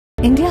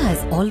India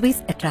has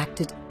always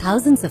attracted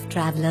thousands of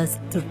travelers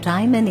through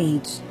time and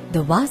age.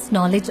 The vast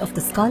knowledge of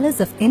the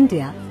scholars of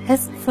India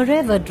has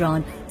forever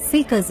drawn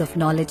seekers of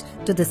knowledge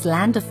to this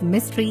land of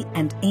mystery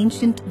and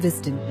ancient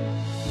wisdom.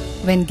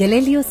 When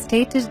Galileo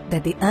stated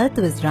that the earth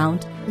was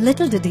round,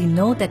 little did he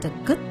know that a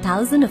good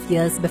 1,000 of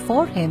years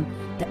before him,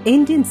 the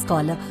Indian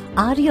scholar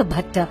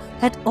Aryabhatta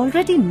had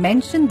already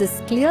mentioned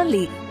this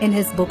clearly in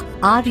his book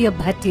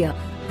Aryabhatya,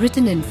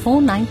 written in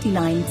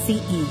 499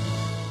 CE.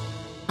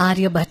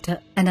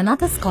 Aryabhatta and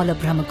another scholar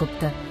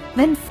Brahmagupta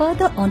went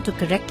further on to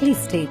correctly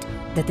state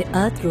that the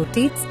earth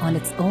rotates on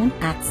its own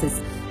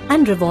axis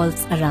and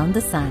revolves around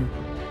the sun.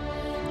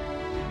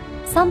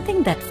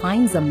 Something that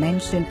finds a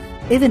mention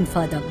even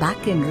further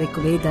back in Rig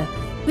Veda,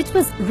 which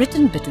was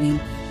written between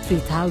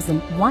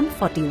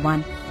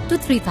 3141 to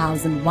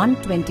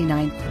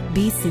 3129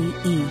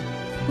 BCE.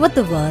 What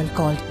the world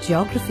called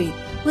geography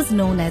was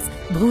known as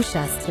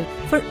Bhushastra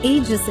for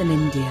ages in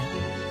India.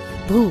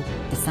 Bhu,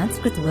 the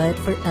Sanskrit word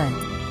for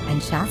earth,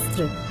 and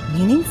Shastra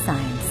meaning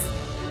science.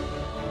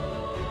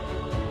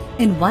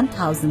 In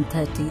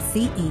 1030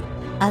 CE,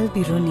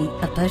 Al-Biruni,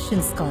 a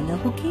Persian scholar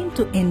who came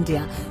to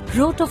India,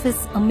 wrote of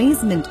his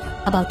amazement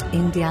about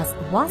India's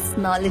vast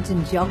knowledge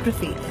in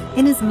geography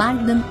in his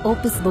magnum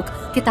opus book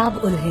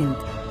Kitab-ul-Hind.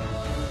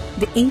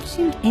 The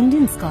ancient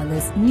Indian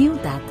scholars knew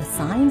that the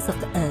science of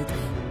the earth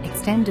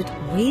extended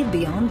way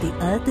beyond the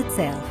earth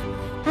itself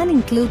and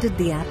included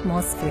the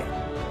atmosphere.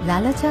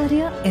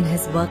 Lalacharya, in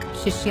his work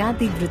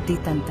Shishyadi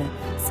Vriddhi Tantra,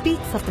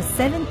 speaks of the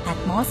 7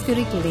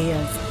 atmospheric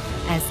layers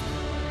as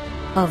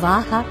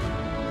Avaha,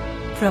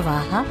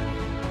 Pravaha,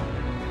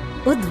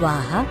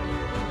 Udvaha,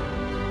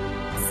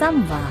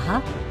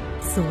 Samvaha,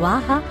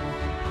 Suvaha,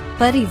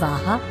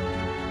 Parivaha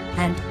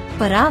and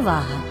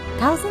Paravaha.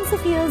 Thousands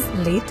of years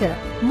later,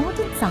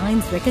 modern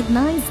science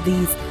recognized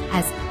these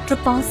as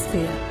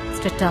troposphere,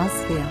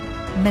 stratosphere,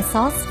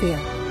 mesosphere,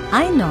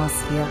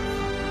 ionosphere,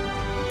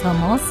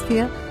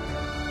 thermosphere,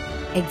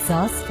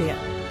 exosphere,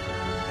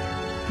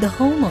 the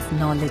home of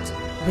knowledge,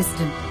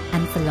 wisdom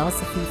and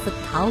philosophy for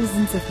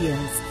thousands of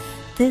years.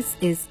 This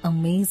is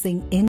amazing.